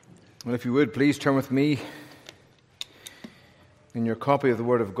Well, if you would, please turn with me in your copy of the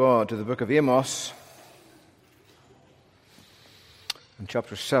Word of God to the book of Amos in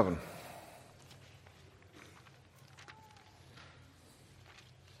chapter 7.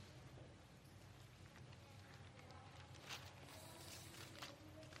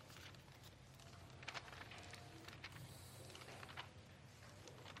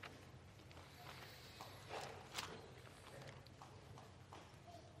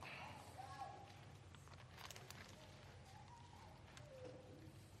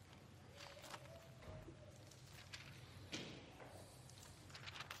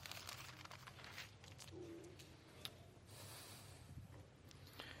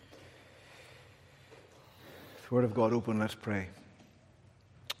 Word of God open, let's pray.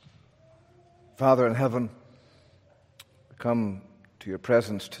 Father in heaven, we come to your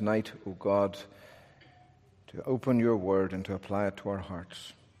presence tonight, O God, to open your word and to apply it to our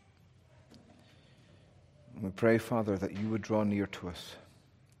hearts. And we pray, Father, that you would draw near to us.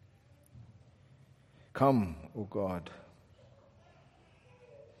 Come, O God,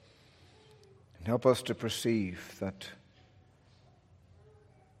 and help us to perceive that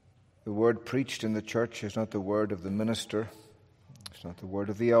the word preached in the church is not the word of the minister, it's not the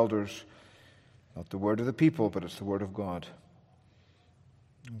word of the elders, not the word of the people, but it's the word of God.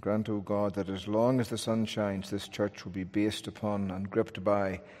 And grant, O God, that as long as the sun shines, this church will be based upon and gripped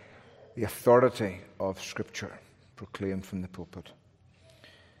by the authority of Scripture proclaimed from the pulpit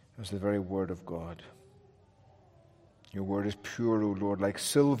as the very word of God. Your word is pure, O Lord, like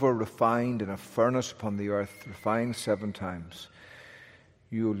silver refined in a furnace upon the earth, refined 7 times.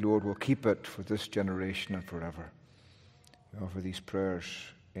 You, O Lord, will keep it for this generation and forever. We offer these prayers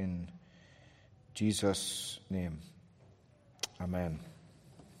in Jesus' name. Amen.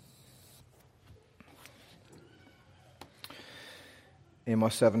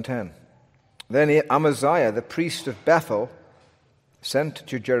 Amos 7:10. Then Amaziah, the priest of Bethel, sent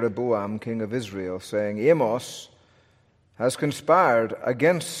to Jeroboam, king of Israel, saying, Amos has conspired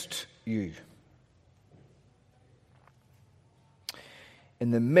against you in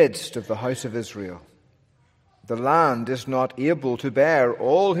the midst of the house of Israel. The land is not able to bear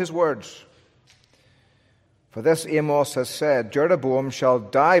all his words. For this Amos has said, Jeroboam shall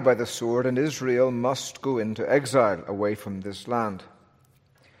die by the sword, and Israel must go into exile away from this land.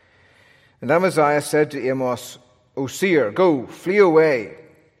 And Amaziah said to Amos, O seer, go, flee away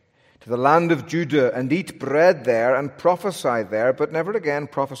to the land of Judah, and eat bread there, and prophesy there, but never again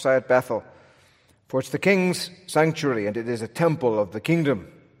prophesy at Bethel. For it's the king's sanctuary, and it is a temple of the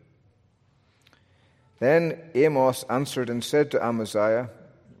kingdom. Then Amos answered and said to Amaziah,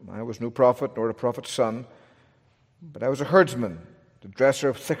 I was no prophet, nor a prophet's son, but I was a herdsman, the dresser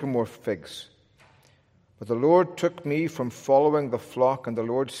of sycamore figs. But the Lord took me from following the flock, and the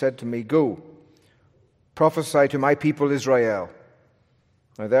Lord said to me, Go, prophesy to my people Israel.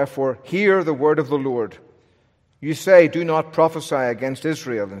 Now therefore, hear the word of the Lord. You say, do not prophesy against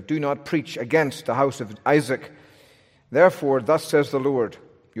Israel, and do not preach against the house of Isaac. Therefore, thus says the Lord,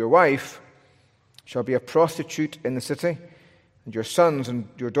 your wife shall be a prostitute in the city, and your sons and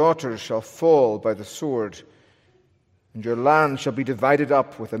your daughters shall fall by the sword, and your land shall be divided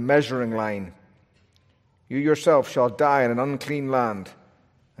up with a measuring line. You yourself shall die in an unclean land,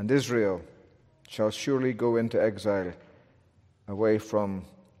 and Israel shall surely go into exile away from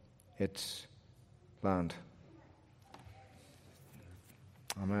its land.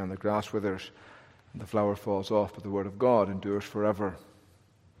 Amen. The grass withers and the flower falls off, but the word of God endures forever.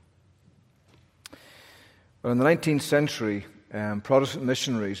 Well, in the 19th century, Protestant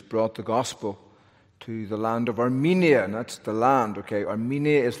missionaries brought the gospel to the land of Armenia, and that's the land, okay?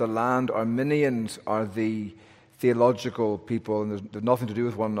 Armenia is the land. Armenians are the theological people, and there's nothing to do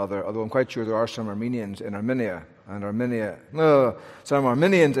with one another, although I'm quite sure there are some Armenians in Armenia, some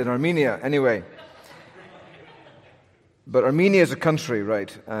Armenians in Armenia, anyway. But Armenia is a country,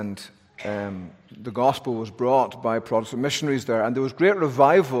 right, and the gospel was brought by Protestant missionaries there, and there was great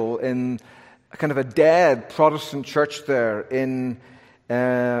revival in a kind of a dead Protestant church there in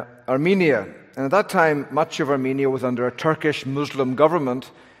Armenia. And at that time, much of Armenia was under a Turkish Muslim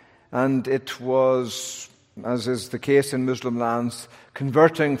government, and it was, as is the case in Muslim lands,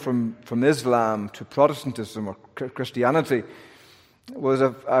 converting from Islam to Protestantism or Christianity was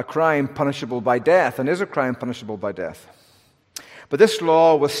a crime punishable by death, and is a crime punishable by death. But this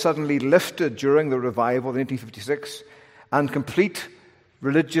law was suddenly lifted during the revival in 1856, and complete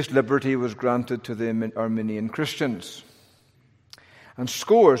religious liberty was granted to the Armenian Christians. And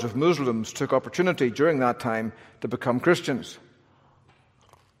scores of Muslims took opportunity during that time to become Christians.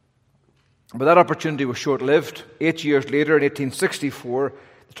 But that opportunity was short-lived. 8 years later, in 1864,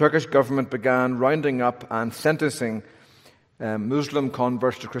 the Turkish government began rounding up and sentencing Muslim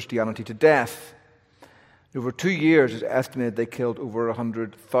converts to Christianity to death. Over 2 years, it's estimated they killed over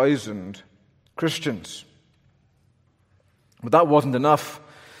 100,000 Christians. But that wasn't enough.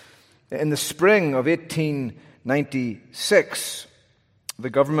 In the spring of 1896, the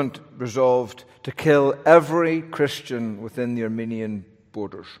government resolved to kill every Christian within the Armenian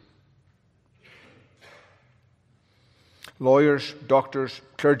borders. Lawyers, doctors,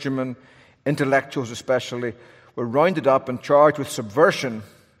 clergymen, intellectuals especially, were rounded up and charged with subversion.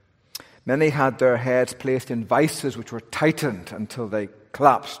 Many had their heads placed in vices which were tightened until they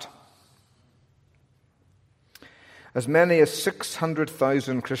collapsed. As many as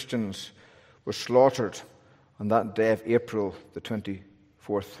 600,000 Christians were slaughtered on that day of April the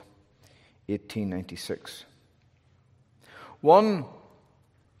 24th, 1896. One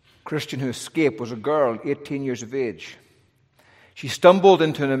Christian who escaped was a girl, 18 years of age. She stumbled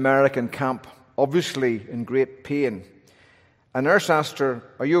into an American camp, obviously in great pain. A nurse asked her,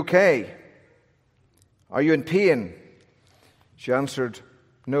 "Are you okay? Are you in pain?" She answered,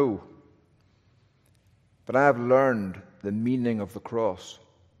 "No. But I have learned the meaning of the cross."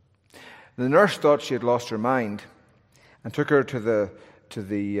 The nurse thought she had lost her mind and took her to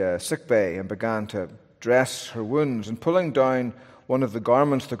the sick bay and began to dress her wounds. And pulling down one of the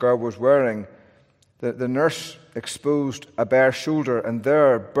garments the girl was wearing, the nurse exposed a bare shoulder, and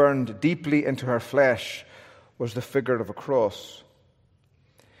there, burned deeply into her flesh, was the figure of a cross.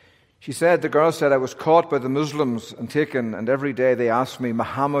 The girl said, "I was caught by the Muslims and taken, and every day they asked me,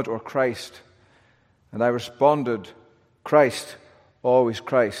 Muhammad or Christ? And I responded, Christ, always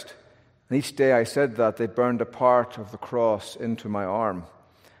Christ. And each day I said that, they burned a part of the cross into my arm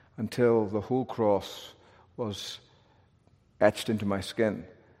until the whole cross was etched into my skin."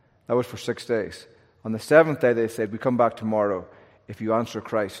 That was for 6 days. On the 7th day they said, "We come back tomorrow. If you answer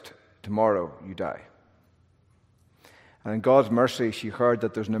Christ, tomorrow you die." And in God's mercy, she heard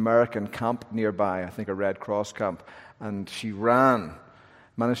that there's an American camp nearby, I think a Red Cross camp, and she ran,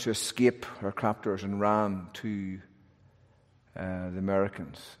 managed to escape her captors and ran to the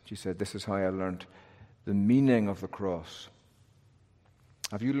Americans. She said, "This is how I learned the meaning of the cross."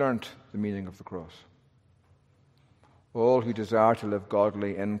 Have you learned the meaning of the cross? All who desire to live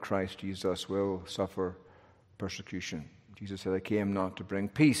godly in Christ Jesus will suffer persecution. Jesus said, "I came not to bring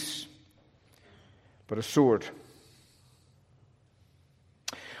peace, but a sword."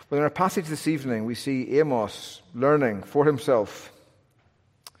 Well, in our passage this evening, we see Amos learning for himself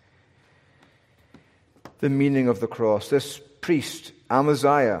the meaning of the cross. This priest,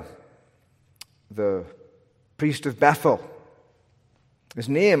 Amaziah, the priest of Bethel, his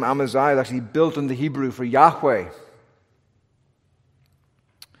name, Amaziah, is actually built in the Hebrew for Yahweh.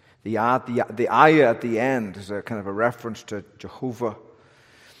 The ayah at the end is a kind of a reference to Jehovah.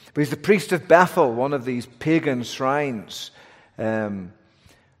 But he's the priest of Bethel, one of these pagan shrines. You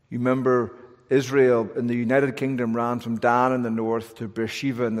remember Israel in the United Kingdom ran from Dan in the north to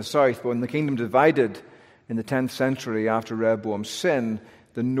Beersheba in the south. But when the kingdom divided in the 10th century after Rehoboam's sin,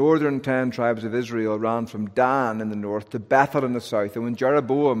 the northern 10 tribes of Israel ran from Dan in the north to Bethel in the south. And when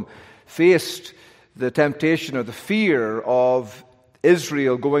Jeroboam faced the temptation or the fear of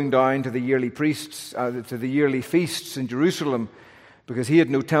Israel going down to the yearly feasts in Jerusalem, because he had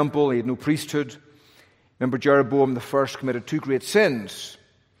no temple, he had no priesthood. Remember, Jeroboam the first committed 2 great sins.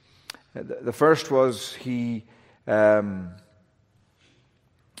 The first was he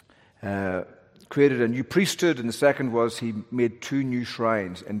created a new priesthood, and the second was he made 2 new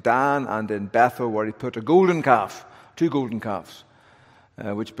shrines in Dan and in Bethel, where he put a golden calf, 2 golden calves,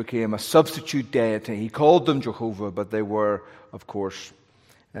 which became a substitute deity. He called them Jehovah, but they were, of course,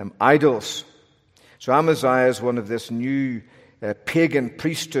 idols. So Amaziah is one of this new pagan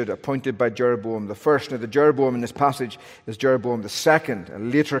priesthood appointed by Jeroboam the first. Now, the Jeroboam in this passage is Jeroboam the second, a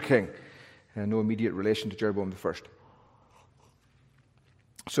later king, no immediate relation to Jeroboam the first.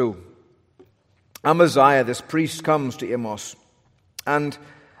 So Amaziah, this priest, comes to Amos, and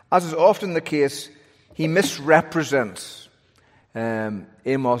as is often the case, he misrepresents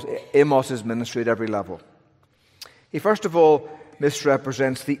Amos's ministry at every level. He first of all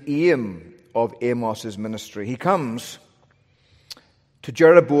misrepresents the aim of Amos's ministry. He comes to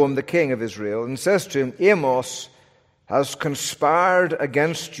Jeroboam the king of Israel and says to him, "Amos has conspired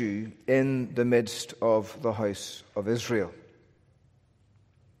against you in the midst of the house of Israel."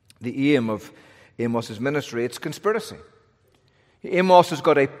 The aim of Amos's ministry, it's conspiracy. Amos has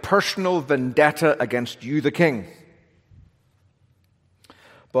got a personal vendetta against you, the king.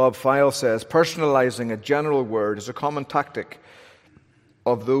 Bob File says, personalizing a general word is a common tactic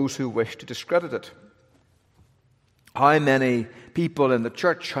of those who wish to discredit it. How many people in the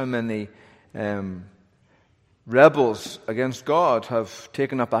church, how many rebels against God have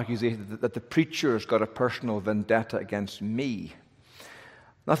taken up accusations that the preacher's got a personal vendetta against me?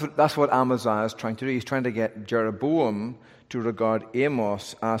 That's what Amaziah is trying to do. He's trying to get Jeroboam to regard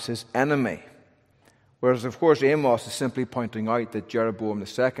Amos as his enemy. Whereas, of course, Amos is simply pointing out that Jeroboam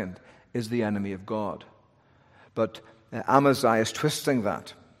II is the enemy of God. But Amaziah is twisting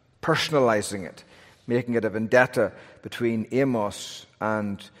that, personalizing it, making it a vendetta between Amos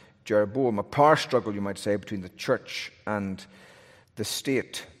and Jeroboam, a power struggle, you might say, between the church and the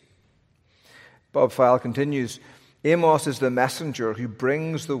state. Bob File continues, Amos is the messenger who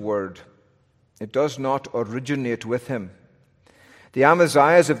brings the word. It does not originate with him. The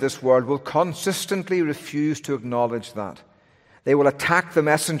Amaziahs of this world will consistently refuse to acknowledge that. They will attack the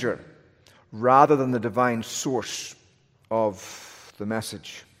messenger rather than the divine source of the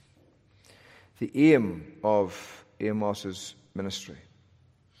message. The aim of Amos's ministry.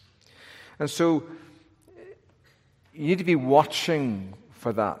 And so you need to be watching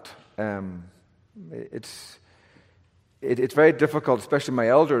for that. It's very difficult, especially my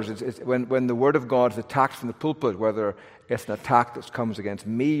elders, when the Word of God is attacked from the pulpit, whether it's an attack that comes against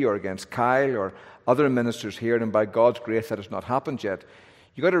me or against Kyle or other ministers here, and by God's grace that has not happened yet.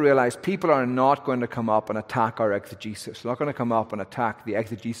 You've got to realize people are not going to come up and attack our exegesis. They're not going to come up and attack the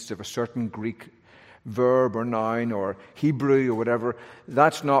exegesis of a certain Greek verb or noun or Hebrew or whatever.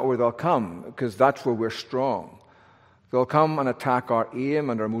 That's not where they'll come, because that's where we're strong. They'll come and attack our aim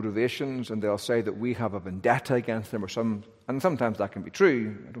and our motivations, and they'll say that we have a vendetta against them, and sometimes that can be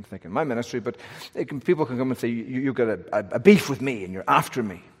true. I don't think in my ministry, but people can come and say, you've got a beef with me, and you're after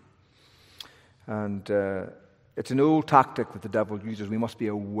me. And it's an old tactic that the devil uses. We must be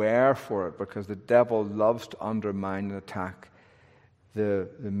aware for it, because the devil loves to undermine and attack the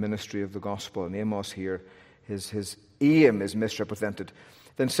ministry of the gospel. And Amos here, his aim is misrepresented.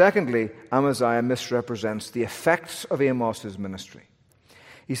 Then secondly, Amaziah misrepresents the effects of Amos's ministry.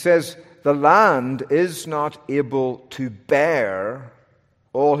 He says, the land is not able to bear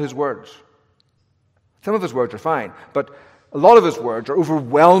all his words. Some of his words are fine, but a lot of his words are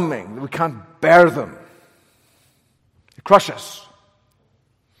overwhelming. We can't bear them. They crush us.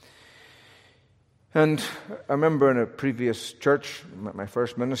 And I remember in a previous church, my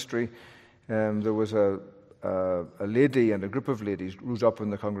first ministry, there was a lady and a group of ladies rose up in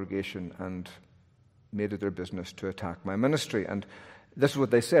the congregation and made it their business to attack my ministry. And this is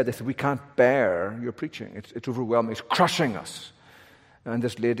what they said. They said, we can't bear your preaching. It's overwhelming. It's crushing us. And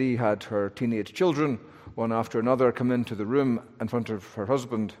this lady had her teenage children, one after another, come into the room in front of her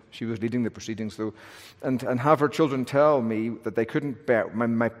husband. She was leading the proceedings, though, and have her children tell me that they couldn't bear.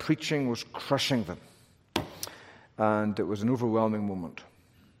 My preaching was crushing them. And it was an overwhelming moment.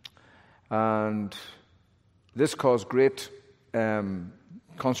 And this caused great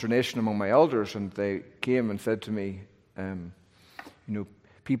consternation among my elders, and they came and said to me,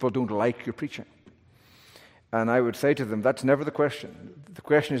 people don't like your preaching. And I would say to them, that's never the question. The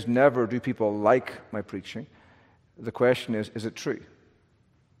question is never, do people like my preaching? The question is it true?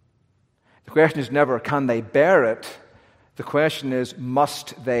 The question is never, can they bear it? The question is,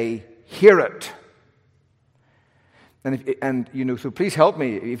 must they hear it? So please help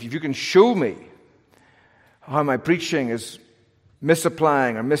me, if you can show me how my preaching is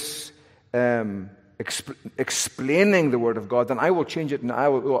misapplying or explaining the Word of God, then I will change it, and I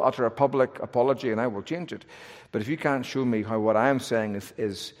will utter a public apology, and I will change it. But if you can't show me how what I am saying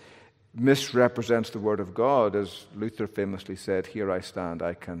is misrepresents the Word of God, as Luther famously said, here I stand,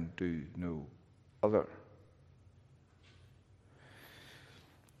 I can do no other.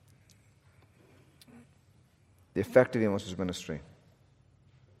 The effect of Amos's ministry.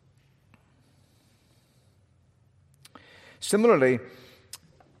 Similarly,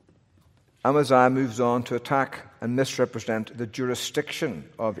 Amaziah moves on to attack and misrepresent the jurisdiction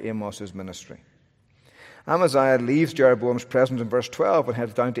of Amos's ministry. Amaziah leaves Jeroboam's presence in verse 12 and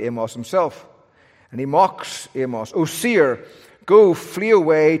heads down to Amos himself. And he mocks Amos, O seer, go, flee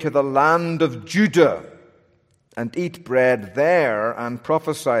away to the land of Judah and eat bread there and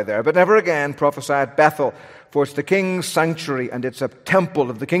prophesy there. But never again prophesy at Bethel, for it's the king's sanctuary and it's a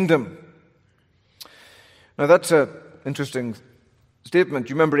temple of the kingdom. Now that's an interesting statement.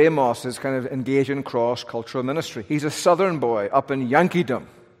 You remember Amos is kind of engaged in cross-cultural ministry. He's a southern boy up in Yankeedom.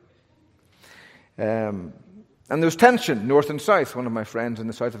 And there's tension, north and south. One of my friends in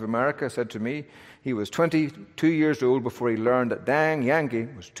the south of America said to me he was 22 years old before he learned that dang Yankee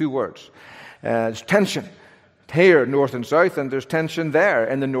was 2 words. There's tension here, north and south, and there's tension there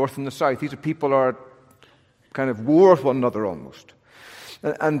in the north and the south. These people are kind of war with one another almost.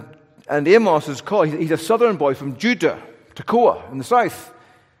 And And Amos is called, he's a southern boy from Judah, Tekoa in the south.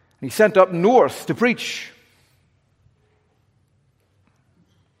 And he's sent up north to preach.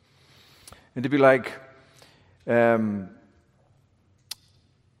 And to be like, the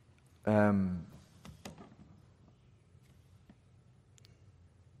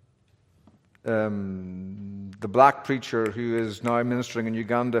black preacher who is now ministering in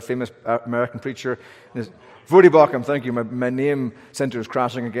Uganda, famous American preacher, Voddie Baucham, thank you, my name center is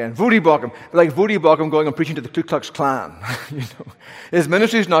crashing again. Voddie Baucham, like Voddie Baucham going and preaching to the Ku Klux Klan. His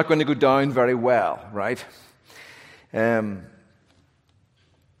ministry is not going to go down very well, right?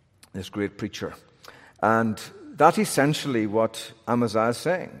 This great preacher. And that's essentially what Amaziah is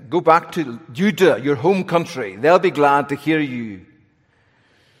saying. Go back to Judah, your home country. They'll be glad to hear you.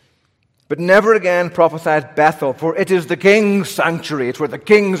 But never again prophesy at Bethel, for it is the king's sanctuary. It's where the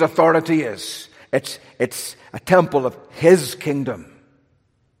king's authority is. It's a temple of his kingdom.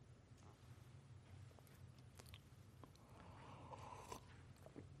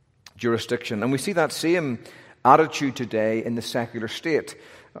 Jurisdiction. And we see that same attitude today in the secular state.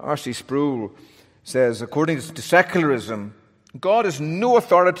 R.C. Sproul says, according to secularism, God has no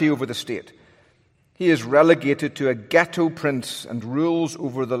authority over the state. He is relegated to a ghetto prince and rules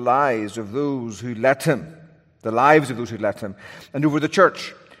over the lives of those who let him, and over the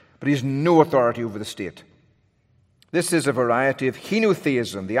church, but he has no authority over the state. This is a variety of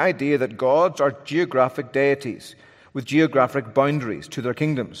henotheism, the idea that gods are geographic deities with geographic boundaries to their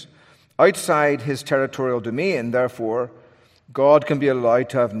kingdoms. Outside his territorial domain, therefore, God can be allowed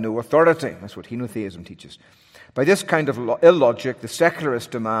to have no authority. That's what henotheism teaches. By this kind of illogic, the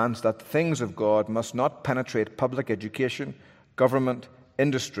secularist demands that the things of God must not penetrate public education, government,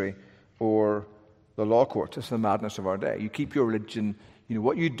 industry, or the law courts. It's the madness of our day. You keep your religion,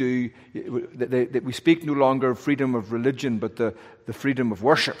 what you do, we speak no longer of freedom of religion, but the freedom of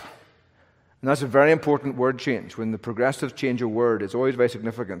worship. And that's a very important word change. When the progressives change a word, it's always very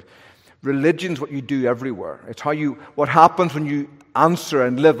significant. Religion's what you do everywhere. It's what happens when you answer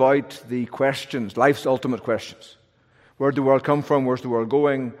and live out the questions, life's ultimate questions. Where did the world come from? Where's the world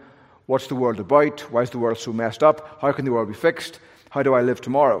going? What's the world about? Why is the world so messed up? How can the world be fixed? How do I live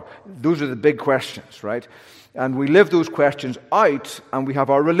tomorrow? Those are the big questions, right? And we live those questions out, and we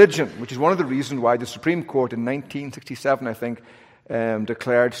have our religion, which is one of the reasons why the Supreme Court in 1967, I think,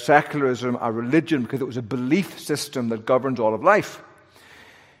 declared secularism a religion, because it was a belief system that governs all of life.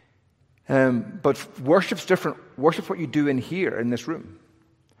 But worship's different. Worship's what you do in here, in this room.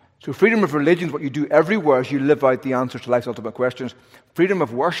 So freedom of religion is what you do everywhere as you live out the answers to life's ultimate questions. Freedom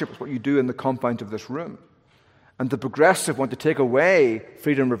of worship is what you do in the confines of this room. And the progressive want to take away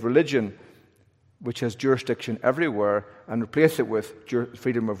freedom of religion, which has jurisdiction everywhere, and replace it with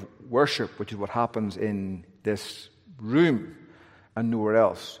freedom of worship, which is what happens in this room and nowhere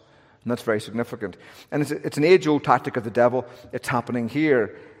else. And that's very significant. And it's an age-old tactic of the devil. It's happening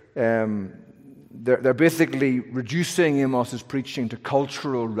here. They're basically reducing Amos's preaching to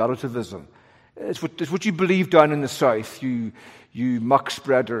cultural relativism. It's what you believe down in the south, you muck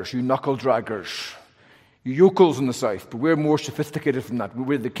spreaders, you knuckle draggers, you yokels in the south, but we're more sophisticated than that.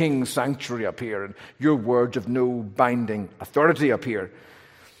 We're the king's sanctuary up here, and your words have no binding authority up here.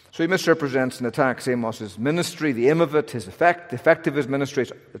 So he misrepresents and attacks Amos's ministry, the aim of it, his effect, the effect of his ministry,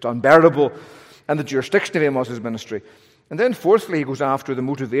 it's unbearable, and the jurisdiction of Amos's ministry. And then fourthly, he goes after the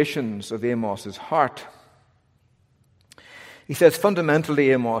motivations of Amos's heart. He says,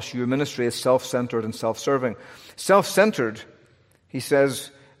 fundamentally, Amos, your ministry is self-centered and self-serving. Self-centered, he says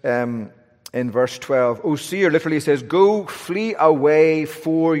in verse 12, O seer, literally says, go flee away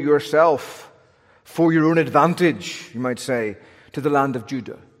for yourself, for your own advantage, you might say, to the land of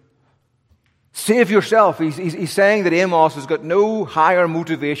Judah. Save yourself. He's saying that Amos has got no higher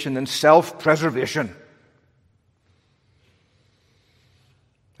motivation than self-preservation.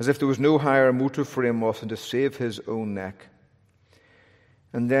 As if there was no higher motive for Amos than to save his own neck.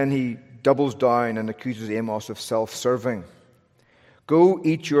 And then he doubles down and accuses Amos of self-serving. Go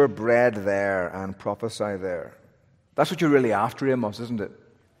eat your bread there and prophesy there. That's what you're really after, Amos, isn't it?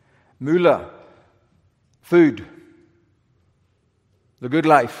 Moolah, food, the good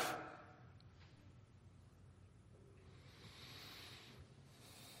life.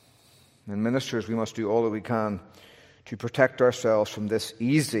 And ministers, we must do all that we can to protect ourselves from this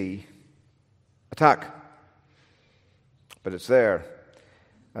easy attack. But it's there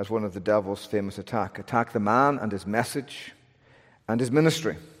as one of the devil's famous attacks. Attack the man and his message and his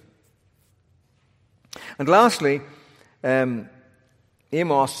ministry. And lastly,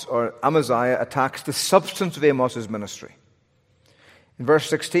 Amos or Amaziah attacks the substance of Amos's ministry. In verse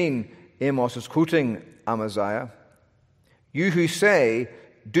 16, Amos is quoting Amaziah. You who say,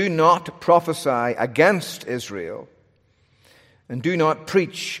 do not prophesy against Israel, and do not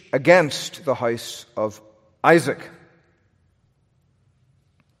preach against the house of Isaac.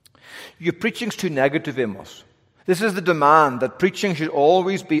 Your preaching's too negative, Amos. This is the demand, that preaching should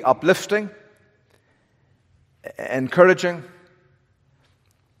always be uplifting, encouraging,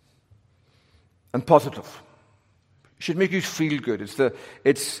 and positive. It should make you feel good.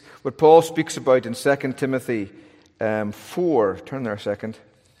 It's what Paul speaks about in 2 Timothy 4. Turn there a second.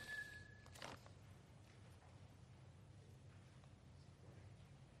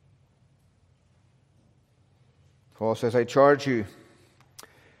 Paul says, I charge you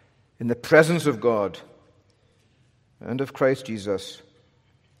in the presence of God and of Christ Jesus,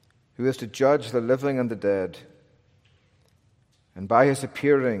 who is to judge the living and the dead, and by his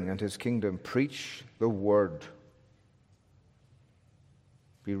appearing and his kingdom, preach the word.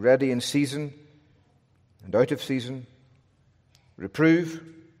 Be ready in season and out of season. Reprove,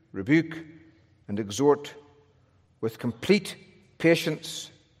 rebuke, and exhort with complete patience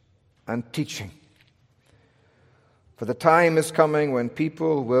and teaching. For the time is coming when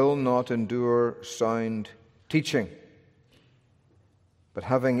people will not endure sound teaching, but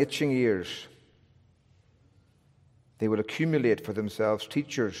having itching ears, they will accumulate for themselves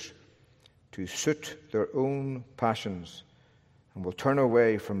teachers to suit their own passions, and will turn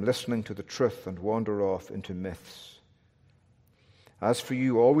away from listening to the truth and wander off into myths. As for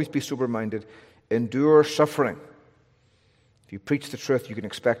you, always be sober-minded, endure suffering. If you preach the truth, you can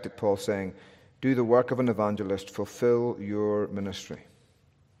expect it, Paul's saying. Do the work of an evangelist, fulfill your ministry.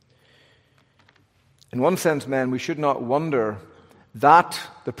 In one sense, men, we should not wonder that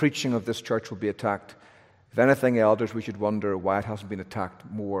the preaching of this church will be attacked. If anything, elders, we should wonder why it hasn't been attacked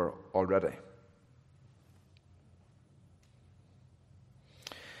more already.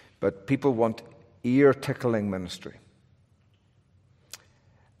 But people want ear-tickling ministry.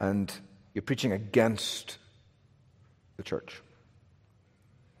 And you're preaching against the church.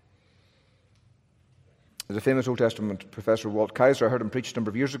 There's a famous Old Testament professor, Walt Kaiser. I heard him preach a number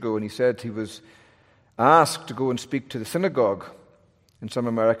of years ago, and he said he was asked to go and speak to the synagogue in some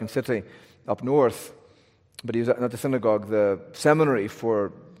American city up north. But he was not the synagogue, the seminary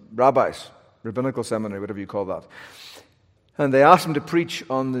for rabbis, rabbinical seminary, whatever you call that. And they asked him to preach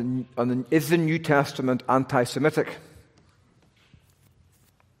on is the New Testament anti-Semitic?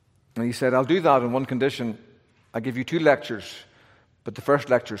 And he said, I'll do that on one condition. I give you 2 lectures, but the first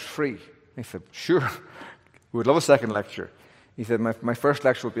lecture is free. He said, sure. We would love a second lecture. He said, my first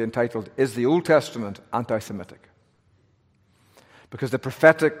lecture will be entitled, Is the Old Testament Anti-Semitic? Because the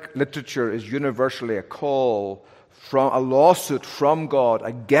prophetic literature is universally a call from a lawsuit from God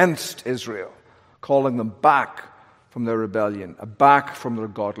against Israel, calling them back from their rebellion, back from their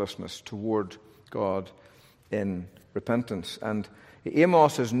godlessness toward God in repentance. And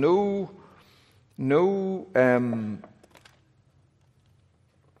Amos has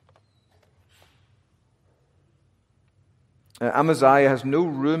Amaziah has no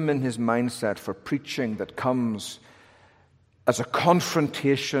room in his mindset for preaching that comes as a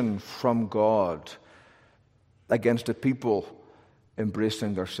confrontation from God against a people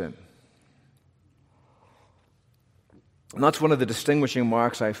embracing their sin. And that's one of the distinguishing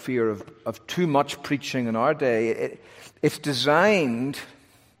marks, I fear, of too much preaching in our day. It's designed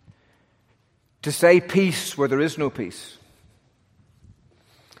to say peace where there is no peace.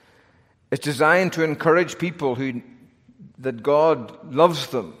 It's designed to encourage people that God loves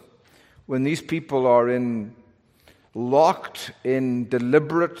them when these people are locked in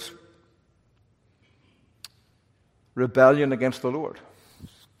deliberate rebellion against the Lord.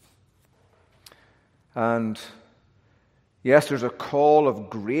 And yes, there's a call of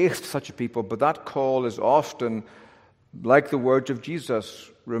grace to such a people, but that call is often like the words of Jesus,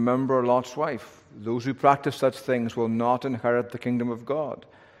 remember Lot's wife. Those who practice such things will not inherit the kingdom of God.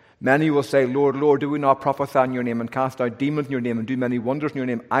 Many will say, Lord, Lord, do we not prophesy in your name and cast out demons in your name and do many wonders in your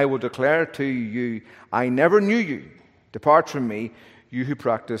name? I will declare to you, I never knew you. Depart from me, you who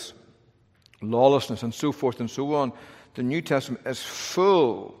practice lawlessness, and so forth and so on. The New Testament is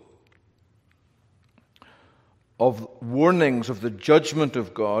full of warnings of the judgment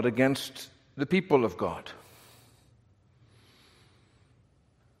of God against the people of God.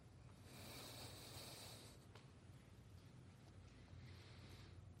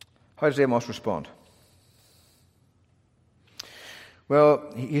 How does Amos respond?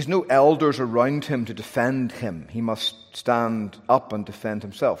 Well, he has no elders around him to defend him. He must stand up and defend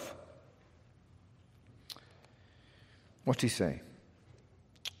himself. What's he say?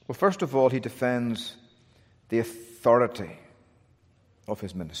 Well, first of all, he defends the authority of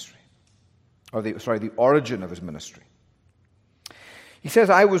his ministry, or the origin of his ministry. He says,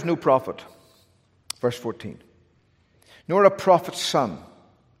 I was no prophet, verse 14, nor a prophet's son,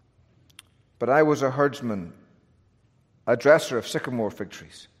 but I was a herdsman, a dresser of sycamore fig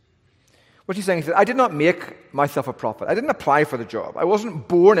trees. What's he saying? He said, I did not make myself a prophet. I didn't apply for the job. I wasn't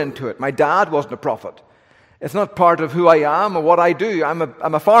born into it. My dad wasn't a prophet. It's not part of who I am or what I do. I'm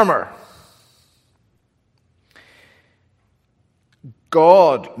a farmer.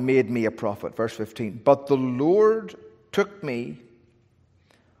 God made me a prophet, verse 15. But the Lord took me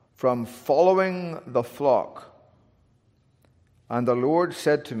from following the flock. And the Lord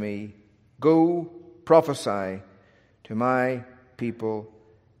said to me, go prophesy to my people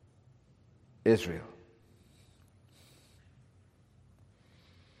Israel.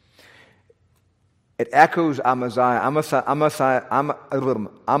 It echoes Amaziah.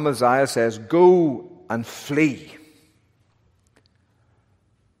 Amaziah says, go and flee.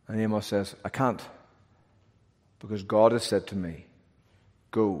 And Amos says, I can't, because God has said to me,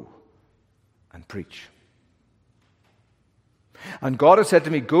 go and preach. And God has said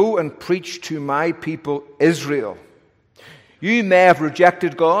to me, go and preach to my people Israel. You may have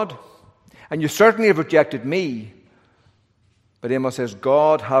rejected God, and you certainly have rejected me, but Amos says,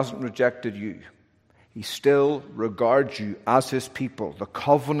 God hasn't rejected you. He still regards you as his people. The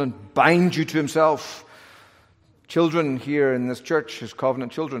covenant binds you to himself. Children here in this church, his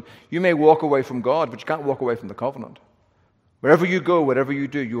covenant children, you may walk away from God, but you can't walk away from the covenant. Wherever you go, whatever you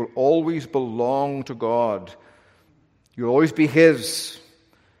do, you will always belong to God. You'll always be his.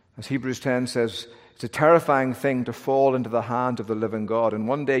 As Hebrews 10 says, it's a terrifying thing to fall into the hand of the living God. And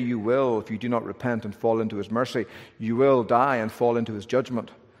one day you will, if you do not repent and fall into his mercy, you will die and fall into his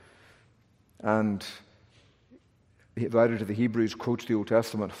judgment. And the writer to the Hebrews quotes the Old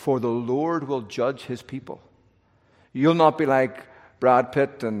Testament, for the Lord will judge his people. You'll not be like Brad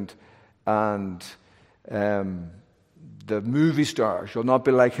Pitt and the movie stars. You'll not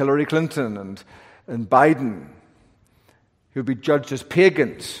be like Hillary Clinton and Biden. You'll be judged as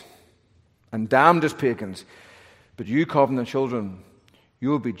pagans and damned as pagans. But you, covenant children, you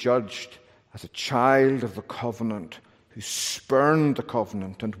will be judged as a child of the covenant who spurned the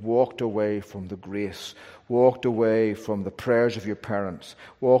covenant and walked away from the grace, walked away from the prayers of your parents,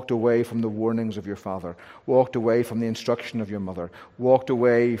 walked away from the warnings of your father, walked away from the instruction of your mother, walked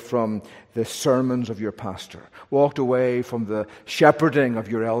away from the sermons of your pastor, walked away from the shepherding of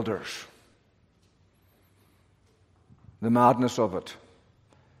your elders. The madness of it.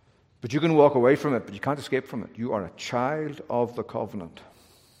 But you can walk away from it, but you can't escape from it. You are a child of the covenant.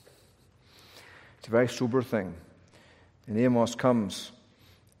 It's a very sober thing. And Amos comes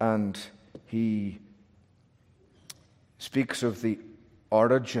and he speaks of the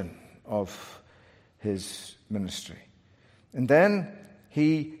origin of his ministry. And then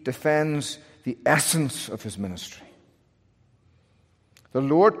he defends the essence of his ministry. The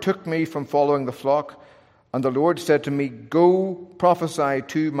Lord took me from following the flock, and the Lord said to me, go prophesy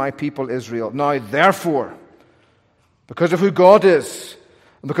to my people Israel. Now therefore, because of who God is,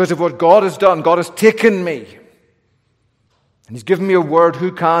 and because of what God has done, God has taken me. And he's given me a word,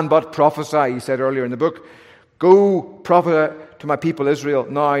 who can but prophesy, he said earlier in the book. Go prophesy to my people Israel.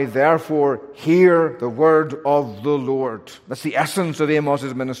 Now therefore hear the word of the Lord. That's the essence of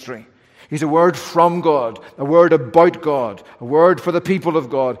Amos' ministry. He's a word from God, a word about God, a word for the people of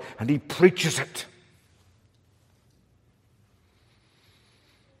God, and he preaches it.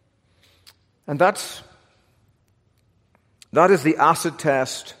 And that is the acid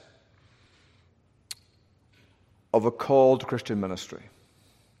test of a called Christian ministry.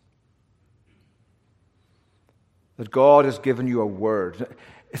 That God has given you a word.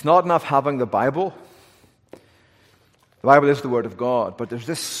 It's not enough having the Bible. The Bible is the Word of God, but there's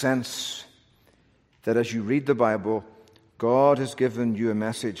this sense that as you read the Bible, God has given you a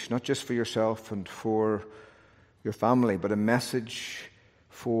message, not just for yourself and for your family, but a message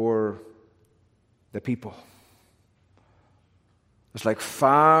for the people. It's like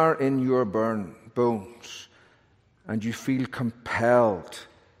fire in your bones, and you feel compelled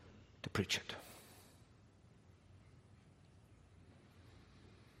to preach it.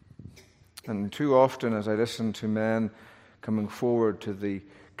 And too often, as I listen to men coming forward to the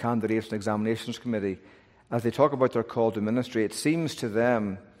Candidates and Examinations Committee, as they talk about their call to ministry, it seems to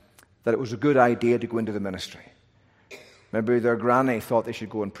them that it was a good idea to go into the ministry. Maybe their granny thought they should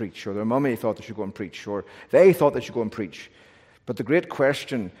go and preach, or their mummy thought they should go and preach, or they thought they should go and preach. But the great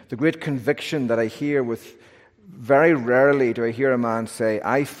question, the great conviction that I hear with, very rarely do I hear a man say,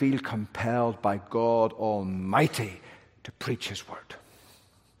 I feel compelled by God Almighty to preach His word.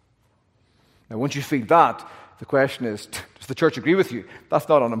 Now, once you feel that, the question is, does the church agree with you? That's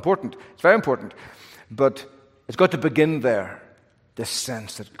not unimportant. It's very important. But it's got to begin there. this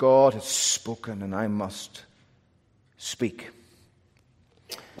sense that God has spoken and I must speak.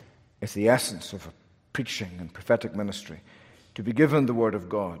 It's the essence of a preaching and prophetic ministry, to be given the Word of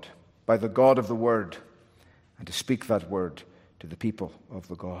God by the God of the Word and to speak that Word to the people of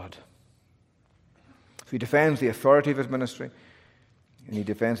the God. So he defends the authority of his ministry and he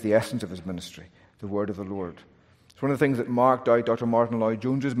defends the essence of his ministry, the Word of the Lord. It's one of the things that marked out Dr. Martin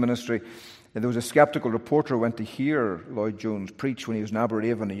Lloyd-Jones's ministry. And there was a skeptical reporter who went to hear Lloyd-Jones preach when he was in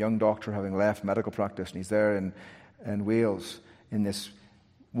Aberavon, a young doctor having left medical practice, and he's there in Wales in this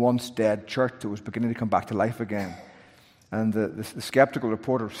once dead church that was beginning to come back to life again. And the skeptical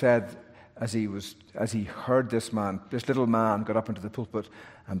reporter said, as he heard this little man got up into the pulpit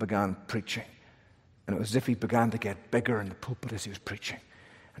and began preaching, and it was as if he began to get bigger in the pulpit as he was preaching.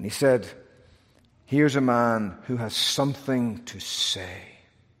 And he said, "Here's a man who has something to say,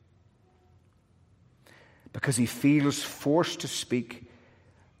 because he feels forced to speak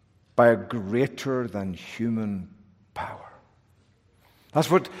by a greater than human power." That's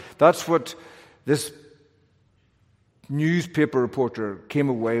what this newspaper reporter came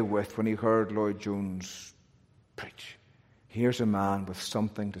away with when he heard Lloyd-Jones preach. Here's a man with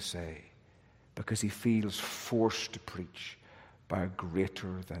something to say, because he feels forced to preach by a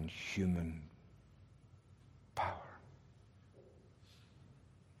greater than human power.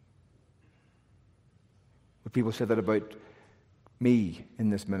 Would people say that about me in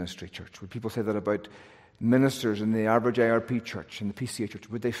this ministry church? Would people say that about ministers in the average ARP church, in the PCA church?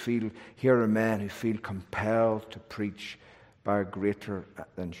 Would they feel, here are men who feel compelled to preach by a greater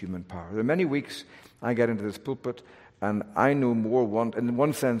than human power? There are many weeks I get into this pulpit and I know more. In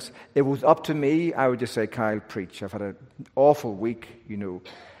one sense, it was up to me, I would just say, Kyle, preach. I've had an awful week,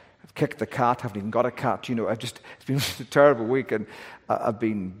 I've kicked the cat, haven't even got a cat, it's been a terrible week, and I've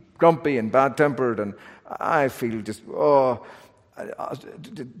been grumpy and bad-tempered, and I feel just,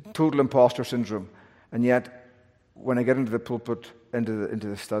 total imposter syndrome. And yet, when I get into the pulpit, into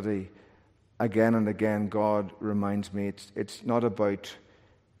the study, again and again, God reminds me it's not about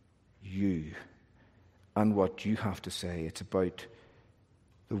you and what you have to say. It's about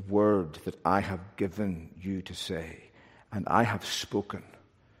the word that I have given you to say, and I have spoken.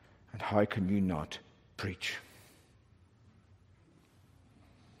 And how can you not preach?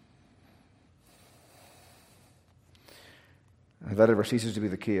 If that ever ceases to be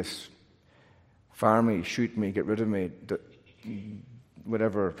the case, fire me, shoot me, get rid of me,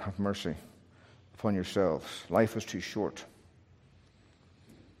 whatever, have mercy upon yourselves. Life is too short.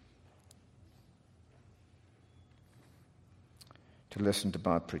 To listen to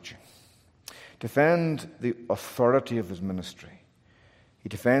bad preaching. Defend the authority of his ministry. He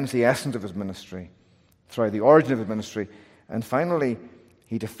defends the essence of his ministry, the origin of his ministry, and finally,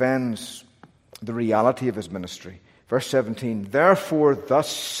 he defends the reality of his ministry. Verse 17, "Therefore thus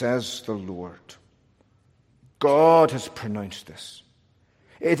says the Lord." God has pronounced this.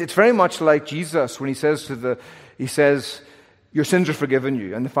 It's very much like Jesus when he says, "Your sins are forgiven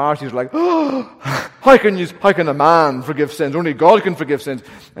you." And the Pharisees are like, how can a man forgive sins? Only God can forgive sins.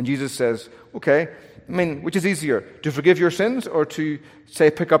 And Jesus says, okay, which is easier, to forgive your sins or to say,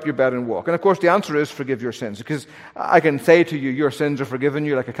 pick up your bed and walk? And of course the answer is forgive your sins, because I can say to you, your sins are forgiven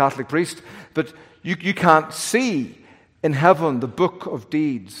you like a Catholic priest, but you can't see in heaven the book of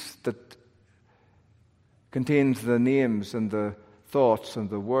deeds that contains the names and the thoughts and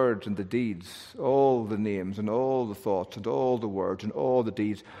the words and the deeds, all the names and all the thoughts and all the words and all the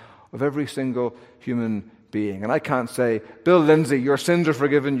deeds of every single human being. And I can't say, Bill Lindsay, your sins are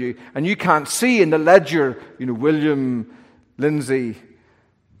forgiven you, and you can't see in the ledger, William Lindsay,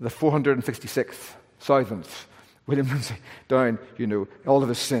 the 466,000th William Lindsay, down, all of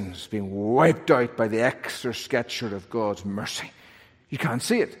his sins being wiped out by the extra-sketcher of God's mercy. You can't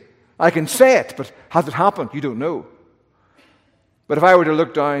see it. I can say it, but has it happened? You don't know. But if I were to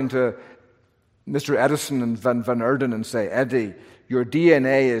look down to Mr. Edison and Van Erden and say, Eddie, your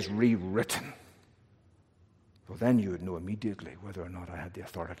DNA is rewritten, well, then you would know immediately whether or not I had the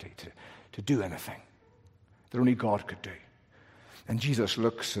authority to do anything that only God could do. And Jesus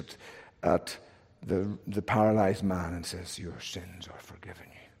looks at the paralyzed man and says, your sins are forgiven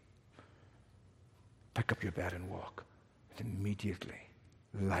you. Pick up your bed and walk. And immediately,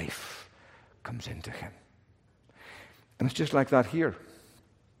 life comes into him. And it's just like that here.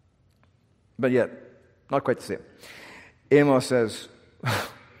 But yet, not quite the same. Amos says, do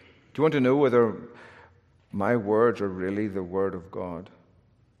you want to know whether my words are really the word of God?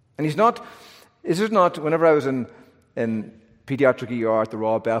 And this is not, whenever I was in pediatric ER at the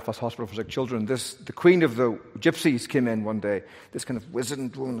Royal Belfast Hospital for Sick Children, the queen of the gypsies came in one day, this kind of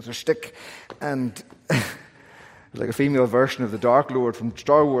wizened woman with her stick, and like a female version of the Dark Lord from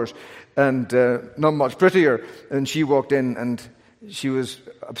Star Wars, and not much prettier. And she walked in, and she was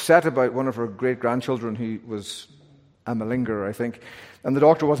upset about one of her great-grandchildren who was a malingerer, I think. And the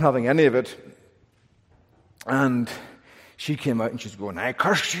doctor wasn't having any of it. And she came out and she's going, I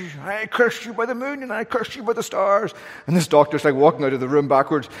curse you by the moon, and I curse you by the stars. And this doctor's like walking out of the room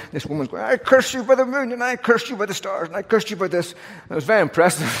backwards. This woman's going, I curse you by the moon, and I curse you by the stars, and I curse you by this. And it was very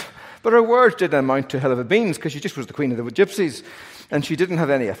impressive. But her words didn't amount to a hell of a beans, because she just was the queen of the gypsies. And she didn't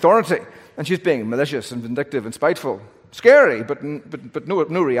have any authority. And she was being malicious and vindictive and spiteful. Scary, but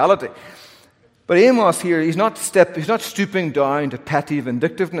no reality. But Amos here, he's not stooping down to petty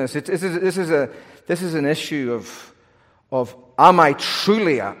vindictiveness. This is an issue of am I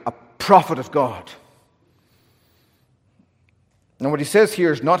truly a prophet of God? And what he says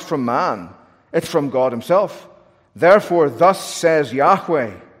here is not from man, it's from God himself. Therefore, thus says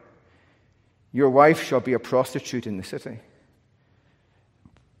Yahweh, your wife shall be a prostitute in the city,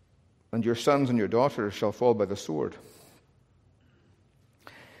 and your sons and your daughters shall fall by the sword.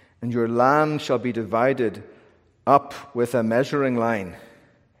 And your land shall be divided up with a measuring line.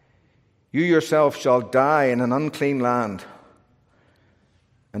 You yourself shall die in an unclean land,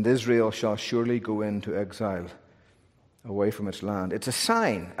 and Israel shall surely go into exile away from its land. It's a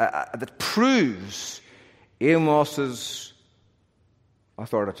sign that proves Amos's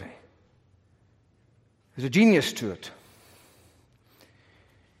authority. There's a genius to it.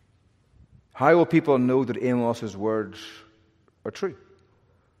 How will people know that Amos's words are true?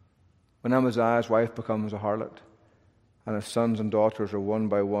 When Amaziah's wife becomes a harlot, and his sons and daughters are one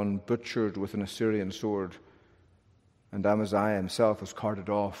by one butchered with an Assyrian sword, and Amaziah himself was carted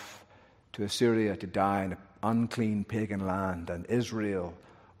off to Assyria to die in an unclean pagan land, and Israel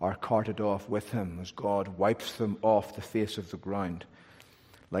are carted off with him as God wipes them off the face of the ground,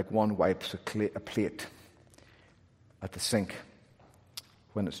 like one wipes a plate at the sink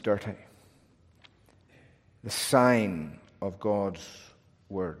when it's dirty. The sign of God's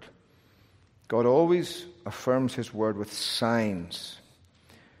word. God always affirms his word with signs.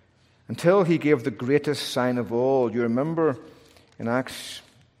 Until he gave the greatest sign of all. You remember in Acts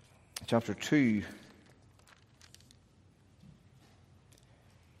chapter 2,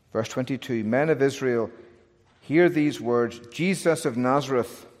 verse 22, men of Israel, hear these words, Jesus of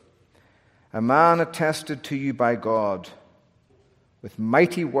Nazareth, a man attested to you by God with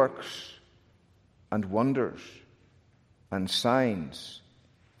mighty works and wonders and signs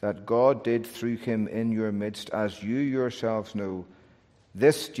that God did through him in your midst, as you yourselves know.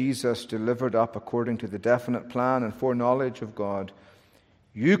 This Jesus delivered up according to the definite plan and foreknowledge of God,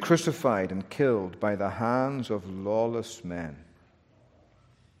 you crucified and killed by the hands of lawless men.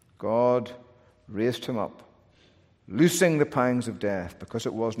 God raised him up, loosing the pangs of death, because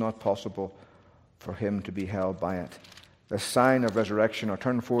it was not possible for him to be held by it. The sign of resurrection. Or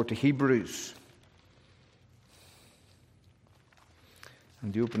turn forward to Hebrews.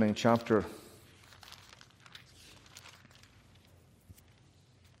 And the opening chapter.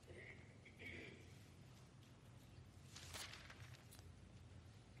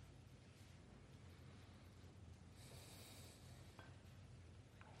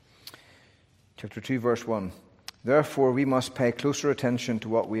 Chapter 2, verse 1. Therefore we must pay closer attention to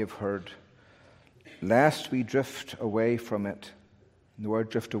what we have heard, lest we drift away from it. And the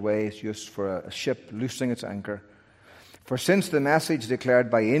word drift away is used for a ship loosing its anchor. For since the message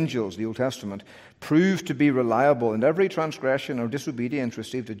declared by angels, the Old Testament, proved to be reliable, and every transgression or disobedience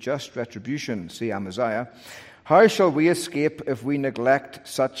received a just retribution, see Amaziah, how shall we escape if we neglect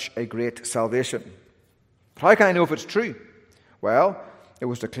such a great salvation? How can I know if it's true? Well, it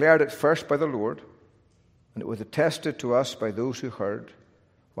was declared at first by the Lord, and it was attested to us by those who heard,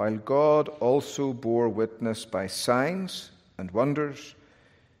 while God also bore witness by signs and wonders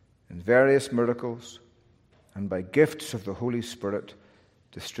and various miracles, and by gifts of the Holy Spirit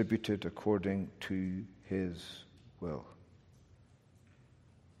distributed according to his will.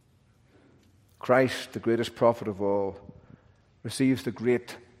 Christ, the greatest prophet of all, receives the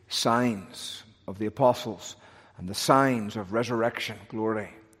great signs of the apostles and the signs of resurrection glory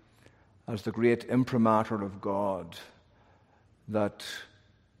as the great imprimatur of God, that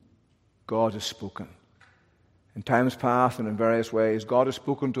God has spoken. In times past and in various ways, God has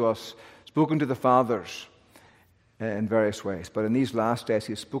spoken to us, spoken to the fathers in various ways. But in these last days,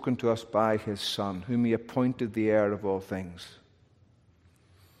 he has spoken to us by his Son, whom he appointed the heir of all things,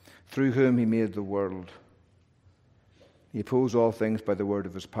 through whom he made the world. He opposed all things by the word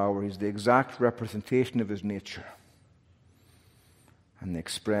of his power. He's the exact representation of his nature and the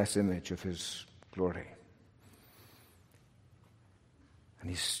express image of his glory.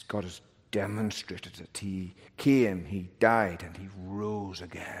 And God has demonstrated it. He came, he died, and he rose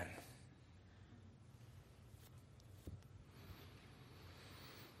again.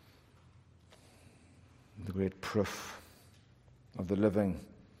 The great proof of the living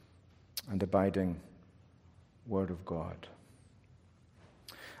and abiding Word of God.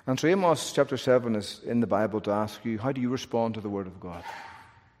 And so Amos chapter 7 is in the Bible to ask you, how do you respond to the Word of God?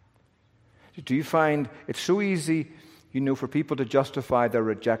 Do you find it's so easy, for people to justify their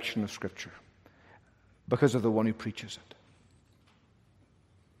rejection of Scripture because of the one who preaches it?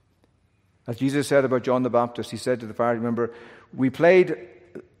 As Jesus said about John the Baptist, he said to the Pharisees, remember, we played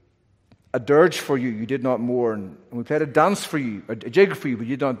a dirge for you, you did not mourn. And we played a dance for you, a jig for you, but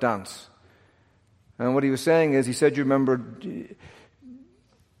you did not dance. And what he was saying is, he said, you remember,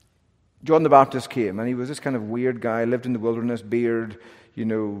 John the Baptist came, and he was this kind of weird guy, lived in the wilderness, beard,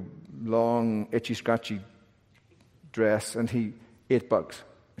 long, itchy, scratchy dress, and he ate bugs.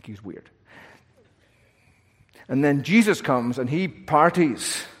 Like he was weird. And then Jesus comes, and he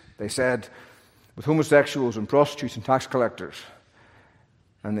parties, they said, with homosexuals and prostitutes and tax collectors.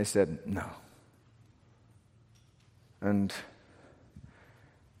 And they said, no. And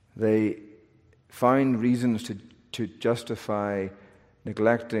they found reasons to justify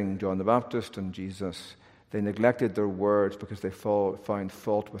neglecting John the Baptist and Jesus. They neglected their words because they found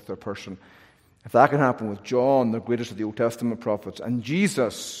fault with their person. If that can happen with John, the greatest of the Old Testament prophets, and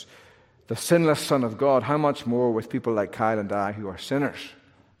Jesus, the sinless Son of God, how much more with people like Kyle and I who are sinners?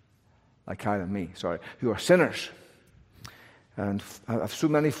 Like Kyle and me, who are sinners. And have so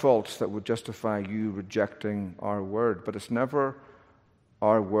many faults that would justify you rejecting our word. But it's never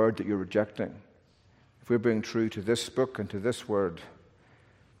our word that you're rejecting. If we're being true to this book and to this word,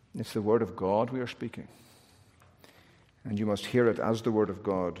 it's the word of God we are speaking. And you must hear it as the word of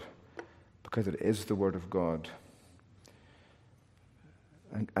God, because it is the word of God.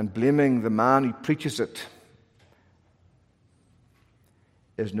 And blaming the man who preaches it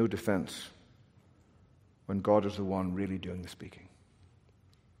is no defense when God is the one really doing the speaking.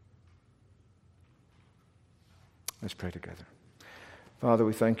 Let's pray together. Father,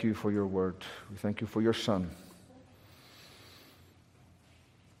 we thank you for your word. We thank you for your Son.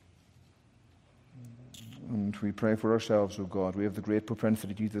 And we pray for ourselves, O God. We have the great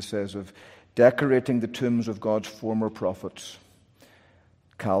propensity, Jesus says, of decorating the tombs of God's former prophets,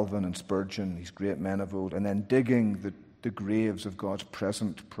 Calvin and Spurgeon, these great men of old, and then digging the graves of God's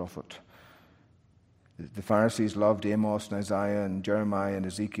present prophet. The Pharisees loved Amos and Isaiah and Jeremiah and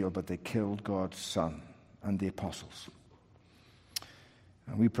Ezekiel, but they killed God's Son and the apostles.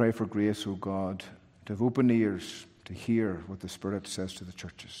 And we pray for grace, O God, to have open ears to hear what the Spirit says to the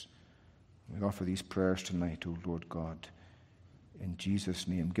churches. We offer these prayers tonight, O Lord God, in Jesus'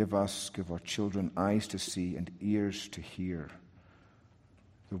 name. Give our children eyes to see and ears to hear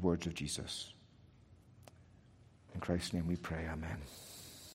the words of Jesus. In Christ's name we pray, amen.